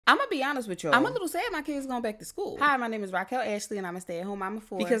I'm gonna be honest with y'all. I'm a little sad my kids going back to school. Hi, my name is Raquel Ashleey, and I'm a stay-at-home mama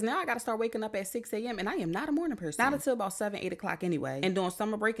for. Because now I gotta start waking up at 6 a.m. and I am not a morning person. Not until about 7, 8 o'clock anyway. And during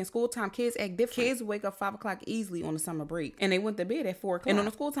summer break and school time, kids act different. Kids wake up 5 o'clock easily on the summer break, and they went to bed at 4 o'clock. And on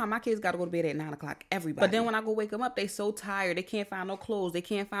the school time, my kids gotta go to bed at 9 o'clock. Everybody. But then when I go wake them up, they so tired. They can't find no clothes. They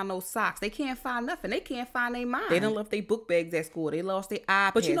can't find no socks. They can't find nothing. They can't find their mind. They done left their book bags at school. They lost their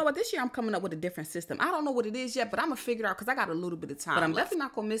iPad. But you know what? This year I'm coming up with a different system. I don't know what it is yet, but I'm gonna figure it out because I got a little bit of time. But I'm definitely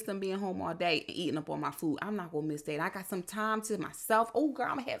not gonna miss them being home all day and eating up on my food. I'm not gonna miss that. I got some time to myself. Oh girl,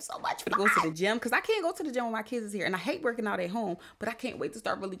 I'm gonna have so much fun to go to the gym because I can't go to the gym when my kids is here, and I hate working out at home, but I can't wait to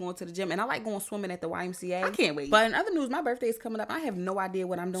start really going to the gym. And I like going swimming at the YMCA. I can't wait. But in other news, my birthday is coming up. I have no idea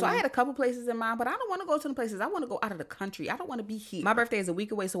what I'm doing. So I had a couple places in mind, but I don't want to go to the places. I want to go out of the country. I don't want to be here. My birthday is a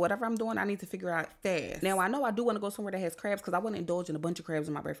week away, so whatever I'm doing, I need to figure out fast. Now I know I do want to go somewhere that has crabs because I want to indulge in a bunch of crabs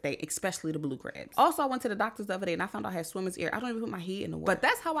on my birthday, especially the blue crabs. Also, I went to the doctor's the other day and I found out I had swimmer's ear. I don't even put my head in the water. But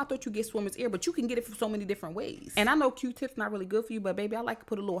that's how I thought you get swimmer's ear, but you can get it from so many different ways. And I know Q-tips not really good for you, but baby, I like to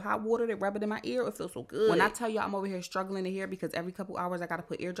put a little hot water to rub it in my ear. It feels so good. When I tell you I'm over here struggling to hear because every couple hours I got to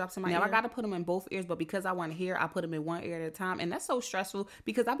put eardrops in my ear. Now I got to put them in both ears, but because I want to hear, I put them in one ear at a time. And that's so stressful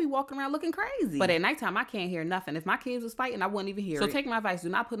because I be walking around looking crazy. But at nighttime, I can't hear nothing. If my kids was fighting, I wouldn't even hear it. So take my advice. Do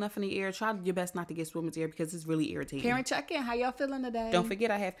not put nothing in your ear. Try your best not to get swimmer's ear because it's really irritating. Parent check-in. How y'all feeling today? Don't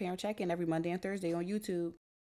forget I have parent check-in every Monday and Thursday on YouTube.